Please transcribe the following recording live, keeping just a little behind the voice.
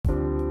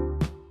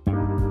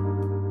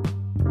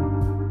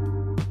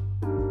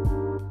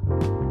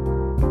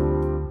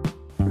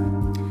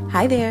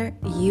Hi there,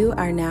 you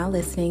are now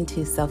listening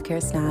to Self-Care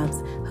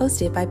Snobs,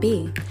 hosted by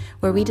B,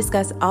 where we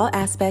discuss all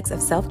aspects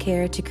of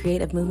self-care to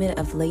create a movement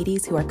of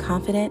ladies who are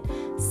confident,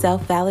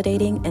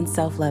 self-validating, and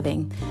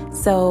self-loving.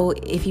 So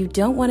if you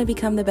don't want to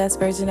become the best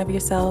version of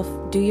yourself,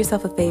 do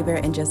yourself a favor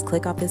and just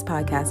click off this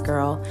podcast,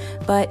 girl.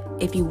 But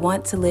if you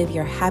want to live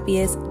your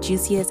happiest,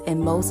 juiciest, and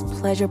most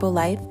pleasurable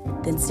life,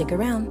 then stick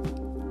around.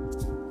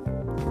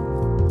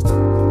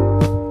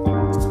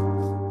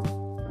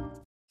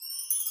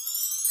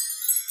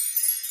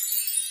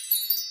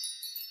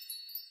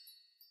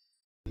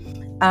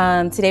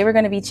 Today we're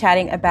going to be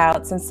chatting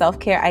about some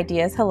self-care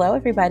ideas. Hello,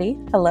 everybody.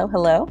 Hello.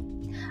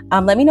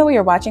 Let me know where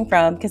you're watching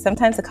from, because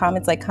sometimes the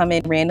comments come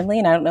in randomly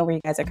and I don't know where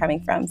you guys are coming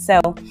from. So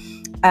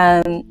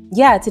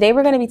today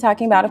we're going to be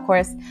talking about, of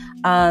course,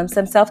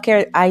 some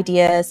self-care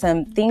ideas,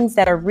 some things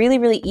that are really,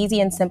 really easy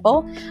and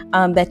simple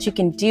that you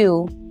can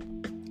do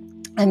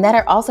and that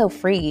are also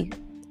free.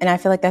 And I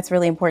feel like that's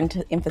really important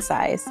to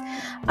emphasize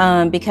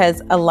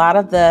because a lot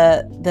of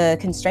the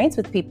constraints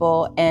with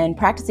people and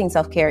practicing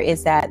self-care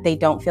is that they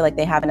don't feel like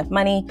they have enough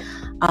money.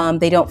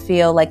 They don't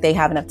feel like they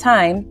have enough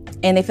time,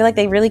 and they feel like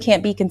they really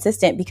can't be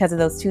consistent because of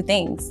those two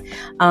things.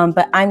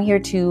 But I'm here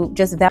to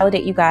just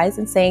validate you guys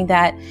and saying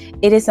that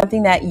it is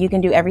something that you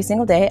can do every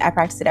single day. I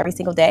practice it every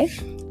single day.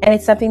 And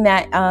it's something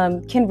that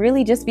can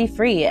really just be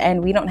free,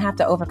 and we don't have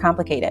to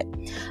overcomplicate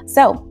it.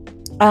 So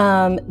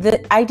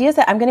the ideas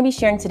that I'm going to be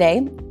sharing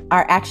today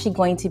are actually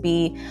going to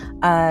be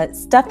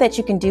stuff that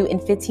you can do in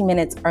 15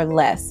 minutes or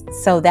less.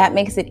 So that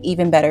makes it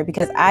even better,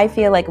 because I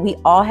feel like we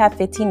all have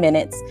 15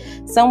 minutes.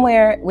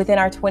 Somewhere within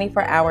our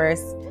 24 hours,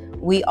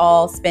 we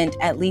all spent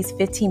at least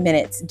 15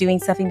 minutes doing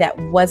something that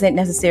wasn't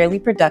necessarily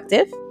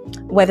productive,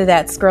 whether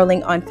that's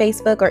scrolling on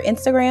Facebook or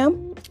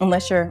Instagram,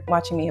 unless you're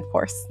watching me, of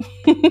course.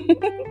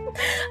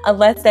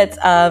 Unless that's,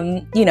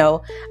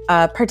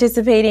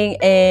 participating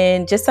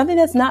in just something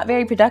that's not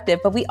very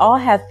productive. But we all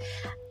have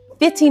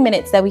 15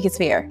 minutes that we can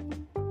spare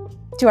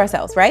to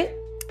ourselves, right?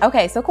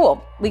 Okay, so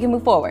cool. We can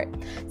move forward.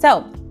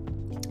 So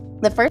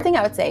the first thing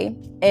I would say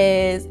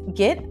is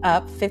get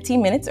up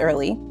 15 minutes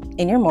early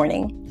in your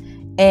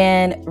morning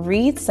and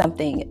read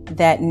something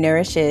that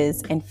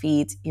nourishes and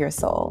feeds your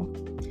soul.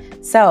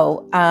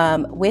 So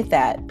with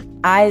that,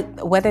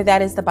 whether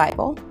that is the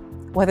Bible,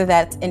 whether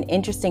that's an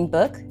interesting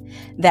book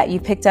that you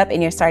picked up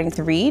and you're starting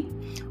to read,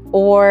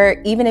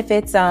 or even if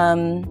it's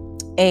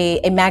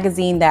a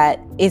magazine that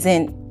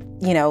isn't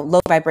low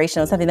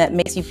vibrational, something that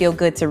makes you feel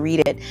good to read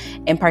it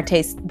and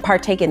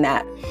partake in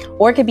that.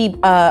 Or it could be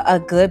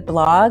a good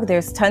blog.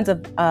 There's tons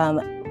of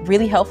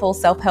really helpful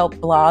self-help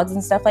blogs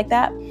and stuff like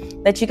that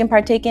you can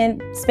partake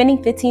in.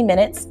 Spending 15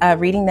 minutes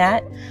reading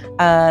that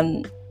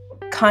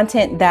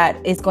content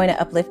that is going to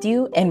uplift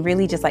you and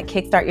really just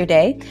kickstart your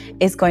day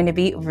is going to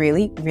be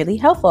really, really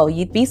helpful.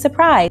 You'd be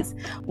surprised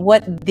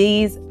what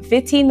these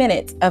 15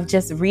 minutes of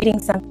just reading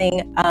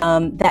something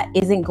that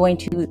isn't going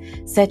to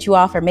set you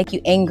off or make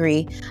you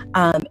angry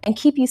and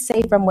keep you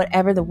safe from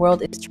whatever the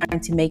world is trying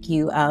to make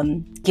you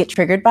get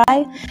triggered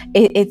by.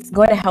 It's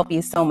going to help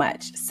you so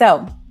much.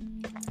 So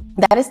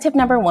that is tip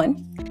number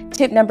one.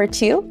 Tip number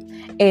two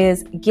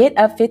is get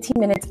up 15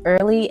 minutes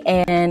early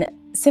and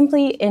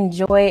simply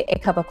enjoy a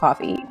cup of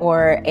coffee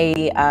or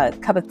a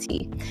cup of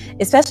tea,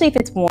 especially if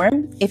it's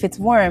warm. If it's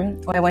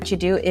warm, what I want you to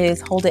do is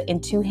hold it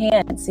in two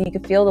hands so you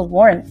can feel the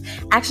warmth,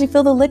 actually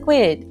feel the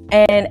liquid,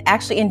 and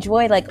actually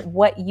enjoy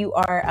what you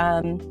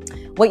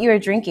are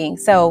drinking.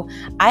 So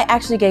I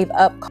actually gave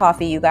up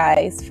coffee, you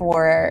guys,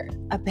 for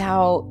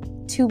about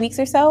 2 weeks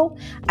or so.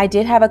 I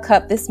did have a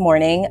cup this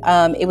morning.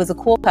 It was a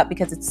cool cup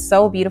because it's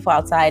so beautiful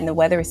outside and the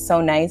weather is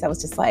so nice. I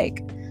was just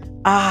like,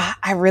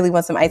 I really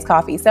want some iced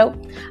coffee. So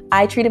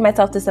I treated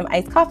myself to some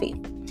iced coffee.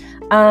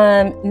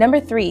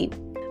 Number three,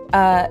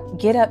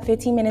 get up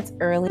 15 minutes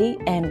early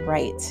and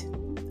write.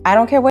 I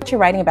don't care what you're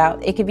writing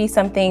about. It could be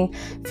something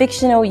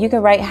fictional. You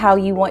can write how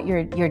you want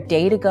your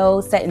day to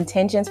go, set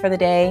intentions for the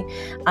day.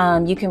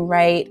 You can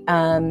write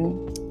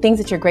things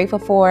that you're grateful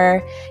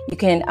for. You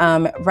can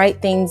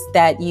write things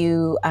that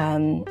you,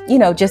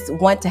 just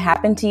want to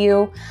happen to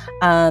you.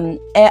 And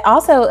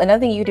also, another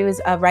thing you do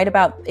is write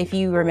about, if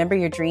you remember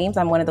your dreams.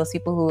 I'm one of those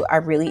people who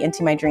are really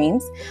into my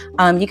dreams.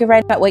 You can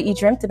write about what you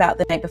dreamt about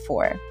the night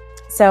before.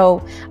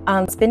 So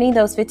spending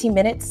those 15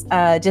 minutes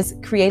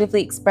just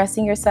creatively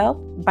expressing yourself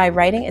by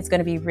writing is going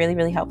to be really,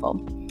 really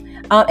helpful.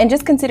 And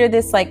just consider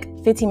this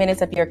 15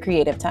 minutes of your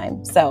creative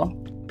time. So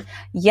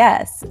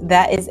yes,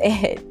 that is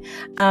it.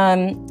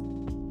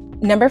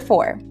 Number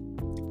four,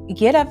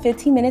 get up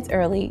 15 minutes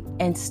early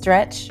and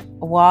stretch,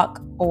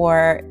 walk,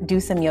 or do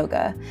some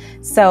yoga.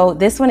 So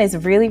this one is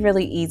really,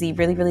 really easy,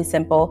 really, really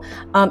simple.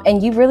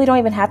 And you really don't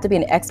even have to be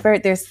an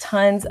expert. There's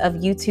tons of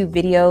YouTube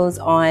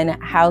videos on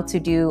how to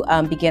do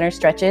beginner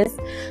stretches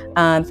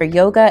for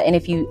yoga. And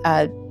if you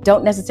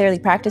don't necessarily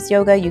practice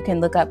yoga, you can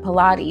look up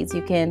Pilates.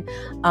 You can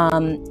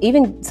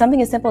even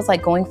something as simple as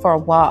going for a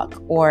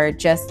walk, or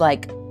just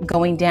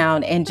going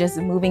down and just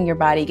moving your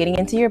body, getting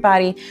into your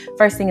body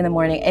first thing in the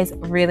morning is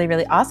really,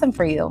 really awesome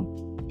for you.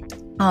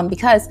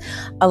 Because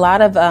a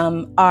lot of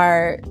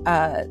our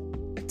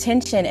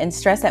tension and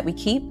stress that we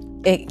keep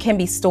it can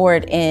be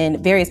stored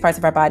in various parts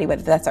of our body,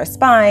 whether that's our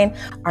spine,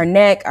 our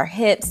neck, our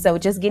hips. So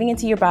just getting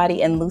into your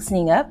body and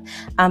loosening up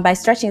by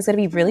stretching is going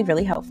to be really,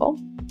 really helpful.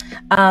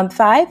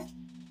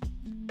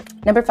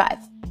 Number 5,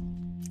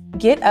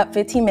 get up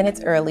 15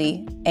 minutes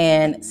early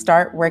and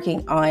start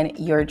working on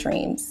your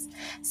dreams.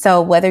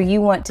 So whether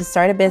you want to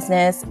start a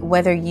business,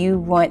 whether you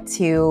want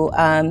to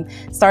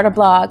start a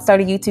blog,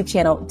 start a YouTube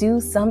channel, do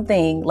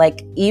something,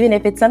 like even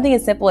if it's something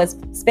as simple as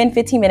spend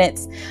 15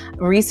 minutes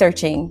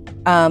researching,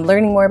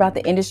 learning more about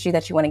the industry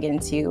that you want to get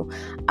into,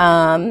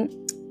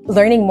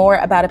 learning more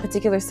about a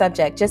particular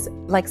subject. Just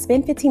like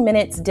spend 15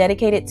 minutes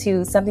dedicated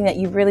to something that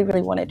you really,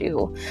 really want to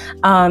do.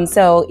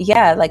 So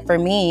yeah, like for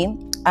me,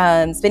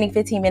 spending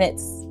 15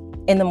 minutes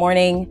in the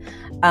morning,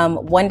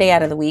 one day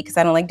out of the week, because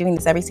I don't like doing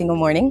this every single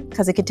morning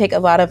because it could take a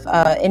lot of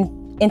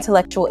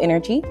intellectual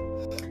energy.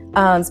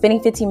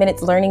 Spending 15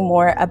 minutes learning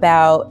more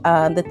about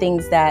the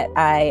things that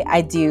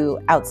I do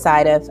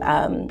outside of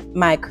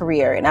my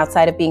career and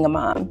outside of being a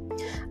mom.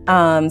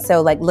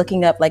 So like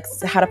looking up like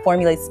how to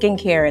formulate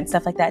skincare and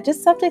stuff like that,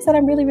 just subjects that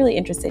I'm really, really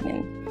interested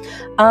in.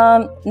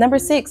 Number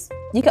 6,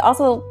 you could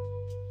also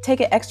take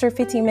an extra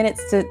 15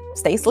 minutes to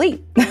stay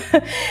asleep.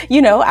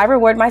 I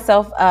reward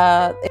myself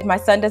if my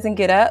son doesn't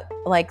get up,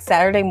 like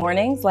Saturday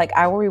mornings, like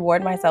I will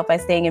reward myself by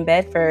staying in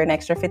bed for an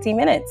extra 15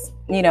 minutes,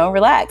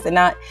 relax and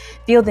not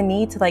feel the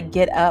need to like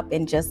get up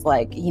and just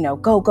like,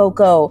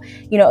 go.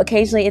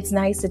 Occasionally it's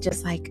nice to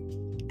just like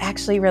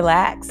actually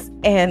relax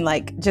and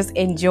like just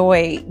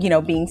enjoy,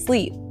 being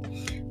asleep.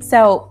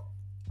 So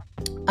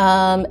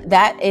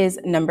that is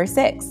number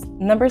 6.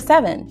 Number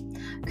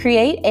 7,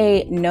 create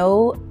a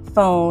no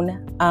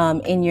phone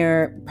in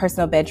your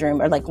personal bedroom,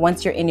 or like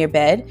once you're in your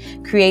bed,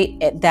 create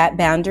that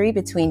boundary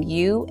between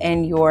you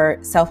and your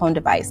cell phone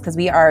device, because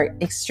we are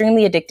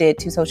extremely addicted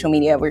to social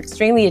media. We're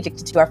extremely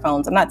addicted to our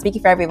phones. I'm not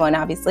speaking for everyone,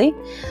 obviously,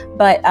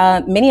 but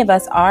many of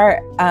us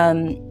are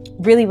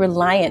really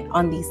reliant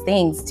on these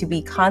things to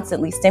be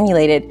constantly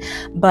stimulated.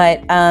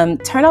 But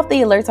turn off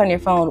the alerts on your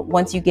phone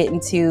once you get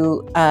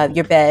into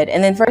your bed.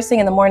 And then first thing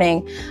in the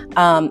morning,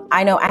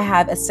 I know I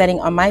have a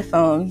setting on my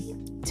phone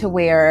to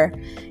where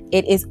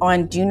it is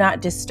on do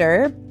not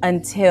disturb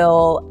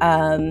until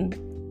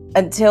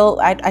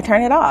I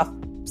turn it off.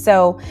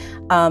 So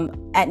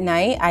at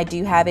night, I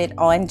do have it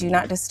on do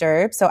not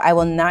disturb. So I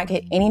will not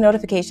get any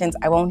notifications.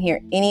 I won't hear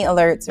any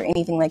alerts or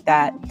anything like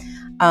that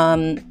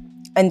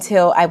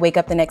until I wake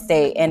up the next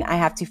day and I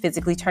have to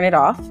physically turn it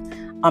off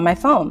on my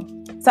phone.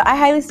 So I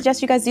highly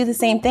suggest you guys do the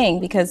same thing,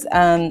 because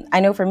I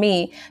know for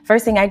me,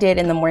 first thing I did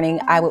in the morning,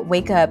 I would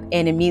wake up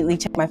and immediately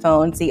check my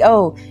phone, see,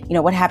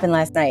 what happened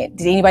last night?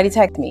 Did anybody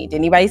text me? Did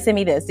anybody send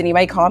me this? Did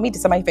anybody call me?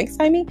 Did somebody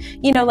FaceTime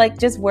me? Like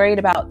just worried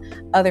about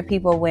other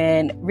people,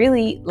 when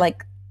really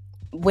like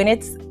when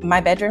it's my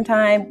bedroom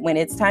time, when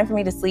it's time for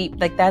me to sleep,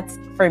 like that's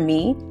for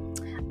me.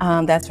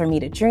 That's for me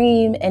to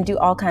dream and do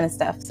all kind of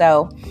stuff.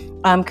 So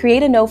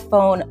create a no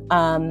phone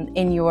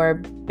in your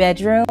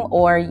bedroom,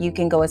 or you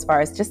can go as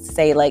far as just to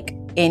say like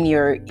in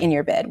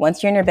your bed.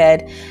 Once you're in your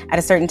bed at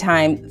a certain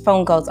time,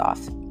 phone goes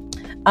off.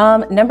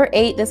 Number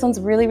 8, this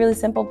one's really, really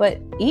simple, but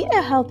eat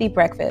a healthy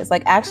breakfast.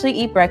 Like actually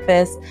eat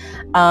breakfast.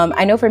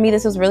 I know for me,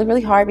 this was really,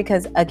 really hard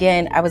because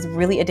again, I was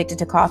really addicted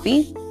to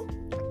coffee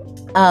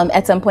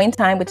at some point in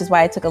time, which is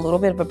why I took a little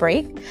bit of a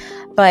break.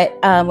 But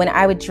when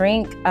I would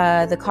drink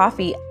the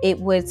coffee, it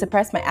would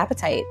suppress my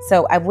appetite.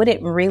 So I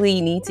wouldn't really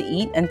need to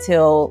eat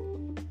until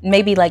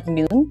maybe like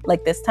noon,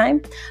 like this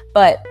time.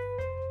 But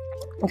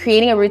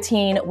creating a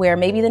routine where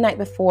maybe the night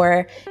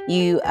before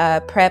you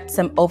prep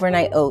some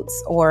overnight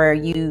oats, or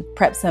you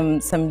prep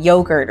some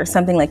yogurt or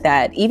something like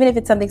that, even if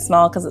it's something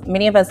small, because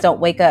many of us don't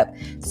wake up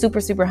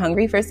super, super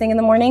hungry first thing in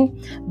the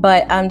morning.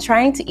 But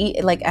trying to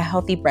eat like a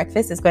healthy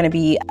breakfast is going to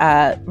be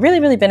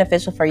really, really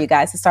beneficial for you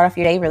guys to start off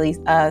your day really,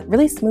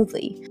 really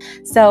smoothly.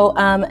 So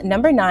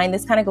number 9,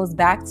 this kind of goes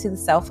back to the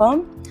cell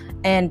phone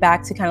and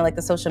back to kind of like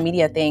the social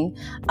media thing,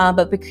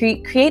 but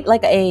create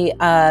like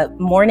a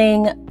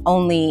morning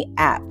only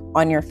app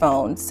on your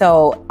phone.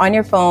 So on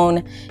your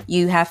phone,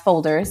 you have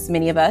folders.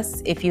 Many of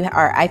us, if you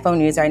are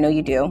iPhone user, I know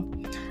you do.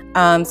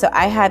 So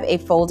I have a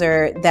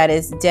folder that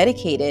is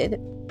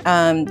dedicated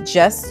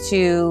just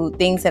to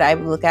things that I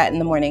look at in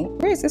the morning.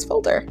 Where is this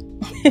folder?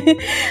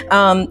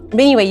 But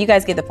anyway, you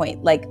guys get the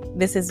point. Like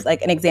this is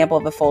like an example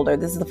of a folder.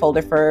 This is the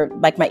folder for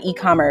like my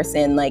e-commerce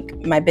and like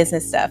my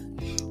business stuff.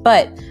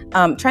 But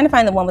trying to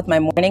find the one with my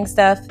morning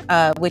stuff,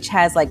 which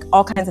has like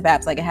all kinds of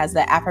apps. Like it has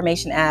the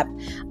affirmation app,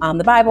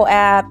 the Bible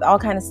app, all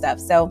kind of stuff.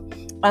 So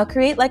I'll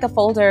create like a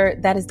folder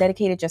that is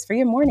dedicated just for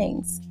your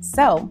mornings.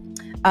 So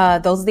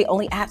those are the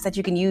only apps that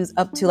you can use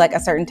up to like a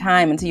certain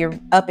time until you're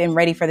up and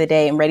ready for the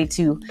day and ready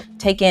to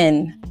take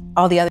in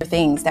all the other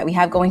things that we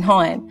have going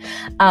on.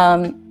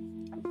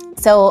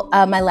 So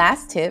my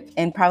last tip,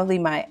 and probably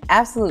my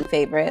absolute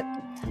favorite,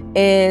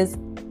 is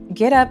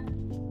get up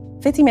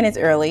 15 minutes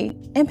early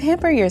and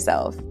pamper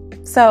yourself.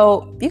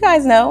 So you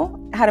guys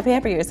know how to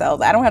pamper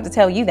yourselves. I don't have to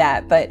tell you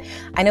that, but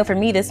I know for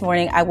me this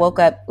morning, I woke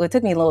up, well, it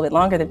took me a little bit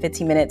longer than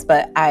 15 minutes,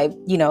 but I,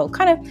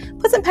 kind of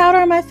put some powder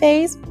on my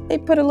face,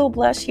 maybe put a little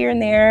blush here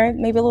and there,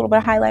 maybe a little bit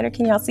of highlighter.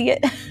 Can y'all see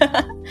it?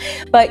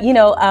 But,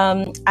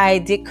 I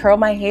did curl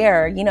my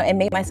hair, and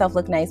made myself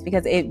look nice,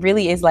 because it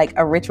really is like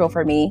a ritual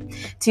for me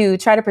to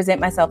try to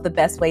present myself the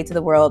best way to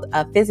the world,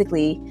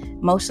 physically,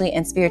 emotionally,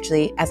 and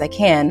spiritually as I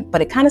can.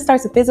 But it kind of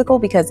starts with physical,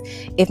 because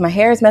if my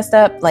hair is messed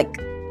up, like,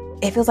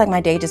 it feels like my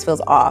day just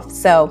feels off.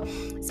 So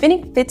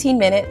spending 15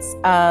 minutes,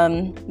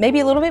 maybe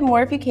a little bit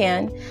more if you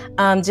can,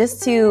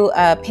 just to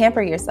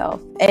pamper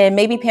yourself. And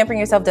maybe pampering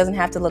yourself doesn't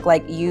have to look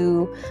like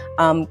you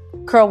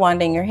curl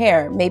wanding your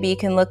hair. Maybe it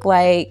can look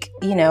like,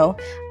 you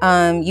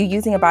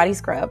using a body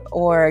scrub,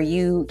 or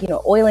you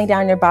oiling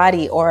down your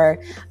body, or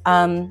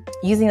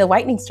using the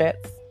whitening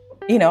strips,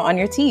 on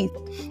your teeth.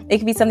 It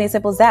could be something as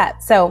simple as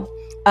that. So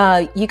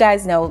you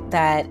guys know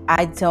that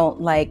I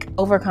don't like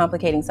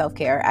overcomplicating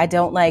self-care. I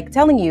don't like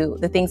telling you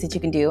the things that you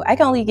can do. I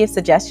can only give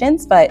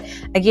suggestions, but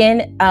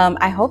again,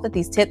 I hope that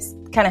these tips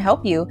kind of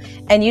help you,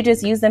 and you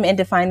just use them and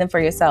define them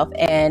for yourself,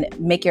 and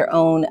make your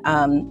own,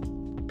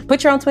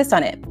 put your own twist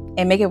on it,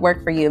 and make it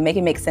work for you, make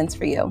it make sense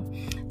for you.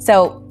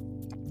 So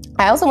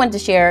I also wanted to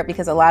share,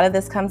 because a lot of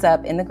this comes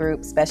up in the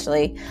group,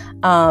 especially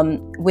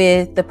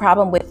with the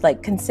problem with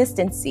like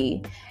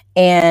consistency.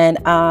 And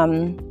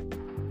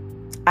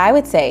I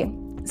would say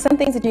some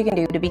things that you can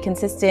do to be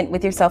consistent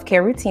with your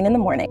self-care routine in the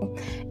morning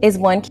is,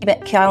 one, keep a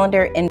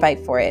calendar invite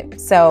for it.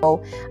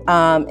 So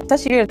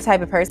especially if you're the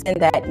type of person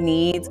that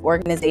needs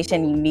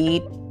organization, you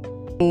need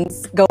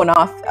things going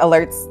off,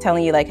 alerts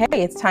telling you like,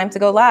 hey, it's time to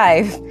go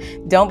live.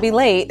 Don't be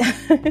late.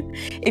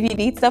 If you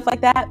need stuff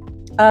like that,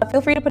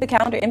 feel free to put a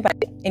calendar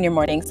invite in your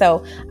morning.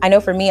 So I know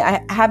for me,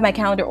 I have my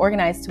calendar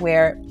organized to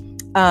where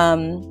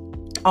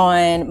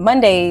on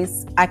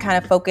Mondays, I kind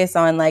of focus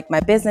on like my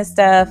business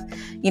stuff,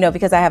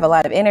 because I have a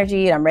lot of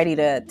energy and I'm ready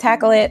to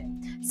tackle it.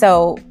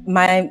 So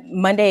my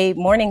Monday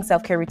morning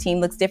self-care routine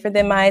looks different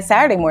than my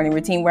Saturday morning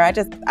routine, where I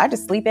just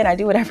sleep in, I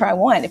do whatever I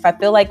want. If I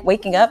feel like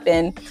waking up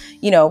and,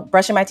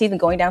 brushing my teeth and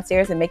going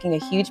downstairs and making a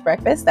huge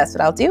breakfast, that's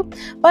what I'll do.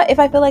 But if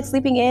I feel like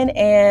sleeping in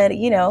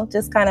and,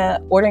 just kind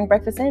of ordering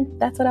breakfast in,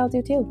 that's what I'll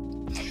do too.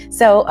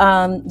 So,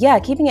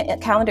 keeping a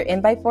calendar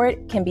invite for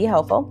it can be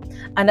helpful.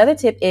 Another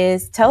tip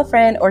is tell a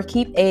friend or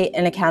keep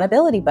an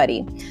accountability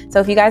buddy. So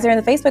if you guys are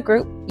in the Facebook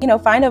group,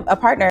 find a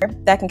partner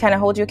that can kind of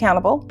hold you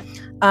accountable.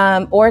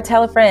 Or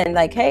tell a friend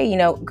like, hey,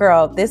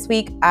 girl, this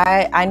week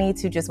I need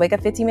to just wake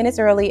up 15 minutes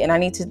early, and I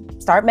need to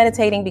start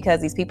meditating because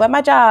these people at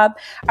my job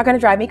are going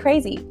to drive me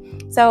crazy.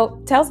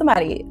 So tell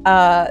somebody,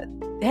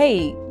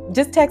 hey,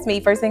 just text me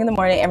first thing in the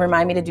morning and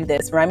remind me to do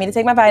this. Remind me to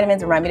take my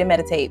vitamins. Remind me to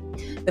meditate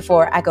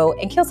before I go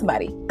and kill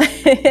somebody.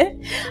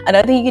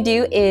 Another thing you can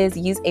do is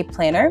use a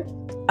planner.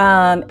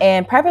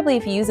 And preferably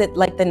if you use it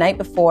like the night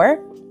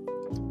before,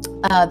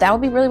 that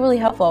would be really, really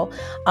helpful,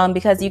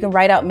 because you can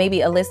write out maybe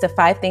a list of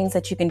 5 things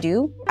that you can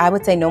do. I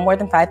would say no more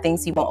than 5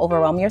 things so you won't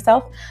overwhelm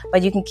yourself,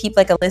 but you can keep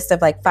like a list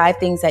of like 5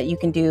 things that you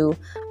can do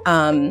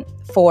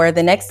for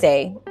the next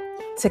day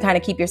to kind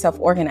of keep yourself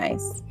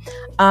organized.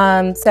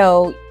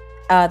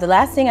 The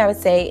last thing I would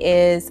say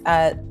is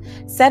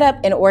set up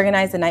and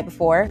organize the night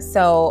before.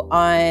 So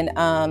on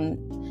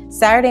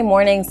Saturday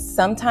mornings,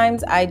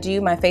 sometimes I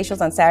do my facials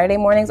on Saturday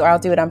mornings, or I'll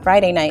do it on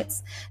Friday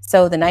nights.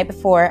 So the night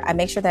before, I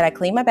make sure that I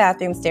clean my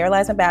bathroom,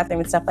 sterilize my bathroom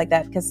and stuff like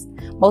that, because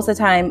most of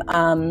the time,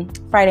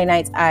 Friday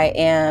nights, I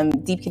am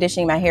deep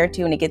conditioning my hair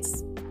too, and it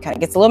kind of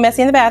gets a little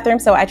messy in the bathroom.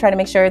 So I try to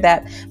make sure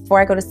that before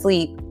I go to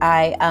sleep,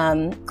 I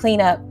clean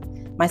up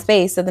my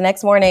space. So the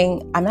next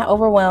morning, I'm not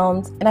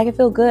overwhelmed, and I can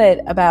feel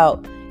good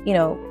about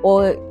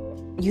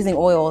using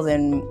oils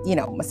and,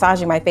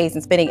 massaging my face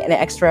and spending an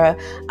extra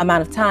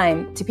amount of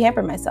time to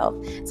pamper myself.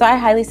 So I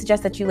highly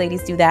suggest that you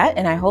ladies do that.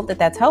 And I hope that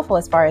that's helpful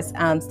as far as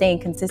staying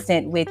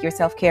consistent with your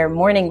self-care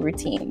morning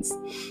routines.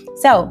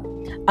 So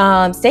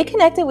stay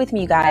connected with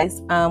me, you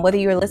guys, whether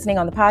you're listening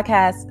on the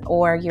podcast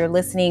or you're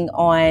listening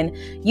on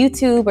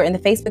YouTube or in the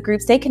Facebook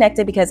group. Stay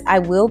connected, because I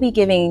will be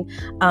giving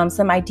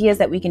some ideas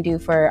that we can do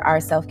for our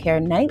self-care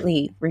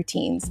nightly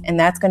routines. And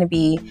that's going to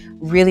be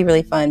really,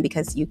 really fun,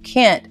 because you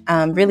can't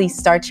really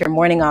start your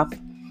morning off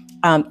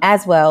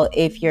as well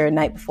if your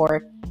night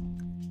before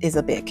is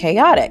a bit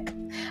chaotic.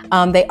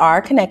 They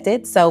are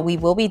connected, so we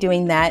will be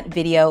doing that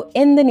video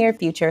in the near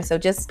future. So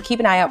just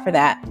keep an eye out for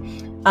that.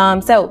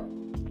 So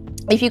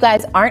if you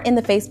guys aren't in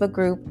the Facebook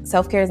group,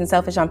 Self-Care Isn't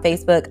Selfish on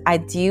Facebook, I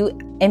do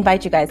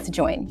invite you guys to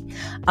join.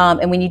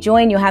 And when you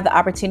join, you'll have the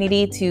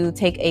opportunity to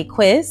take a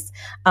quiz.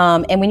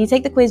 And when you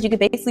take the quiz, you can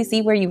basically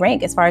see where you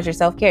rank as far as your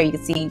self-care. You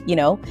can see,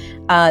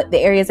 the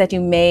areas that you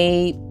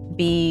may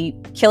be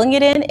killing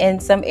it in,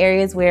 and some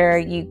areas where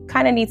you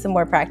kind of need some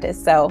more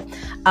practice. So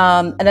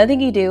another thing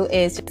you do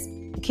is just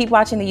keep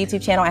watching the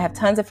YouTube channel. I have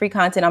tons of free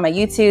content on my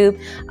YouTube,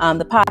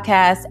 the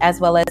podcast,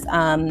 as well as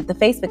the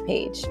Facebook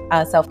page,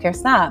 Self-Care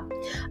Snob.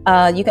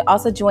 You can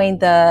also join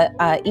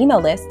the email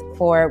list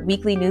for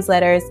weekly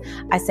newsletters.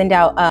 I send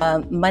out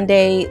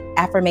Monday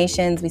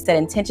affirmations. We set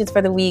intentions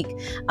for the week.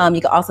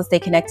 You can also stay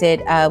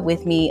connected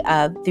with me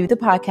through the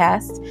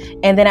podcast.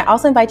 And then I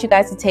also invite you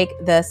guys to take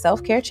the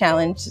self-care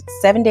challenge,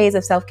 7 days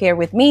of self-care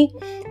with me,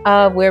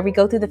 where we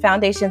go through the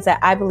foundations that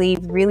I believe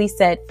really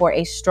set for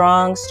a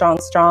strong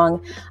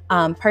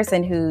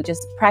person who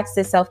just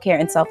practices self-care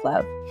and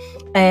self-love.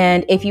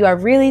 And if you are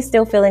really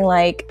still feeling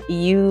like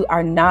you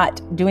are not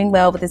doing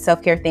well with the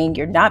self-care thing,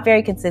 you're not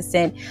very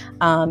consistent,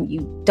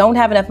 you don't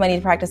have enough money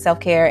to practice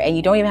self-care, and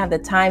you don't even have the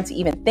time to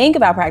even think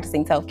about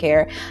practicing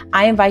self-care,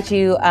 I invite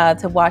you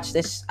to watch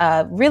this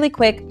really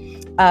quick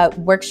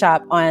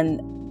workshop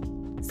on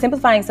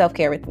simplifying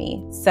self-care with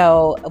me.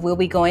 So we'll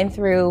be going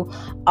through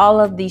all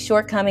of the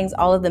shortcomings,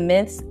 all of the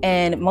myths,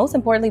 and most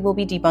importantly, we'll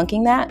be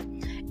debunking that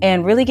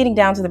and really getting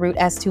down to the root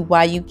as to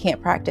why you can't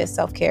practice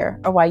self-care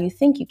or why you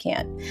think you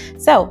can't.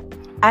 So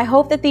I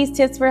hope that these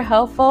tips were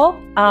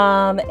helpful.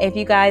 If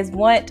you guys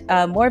want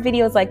more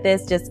videos like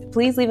this, just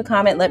please leave a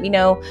comment. Let me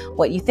know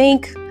what you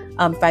think,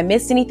 if I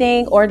missed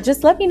anything, or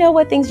just let me know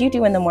what things you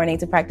do in the morning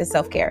to practice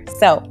self-care.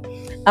 So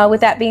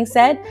with that being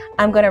said,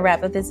 I'm going to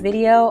wrap up this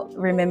video.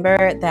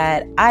 Remember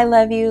that I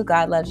love you,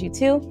 God loves you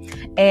too,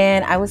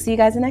 and I will see you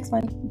guys in the next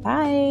one.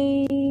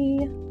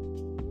 Bye.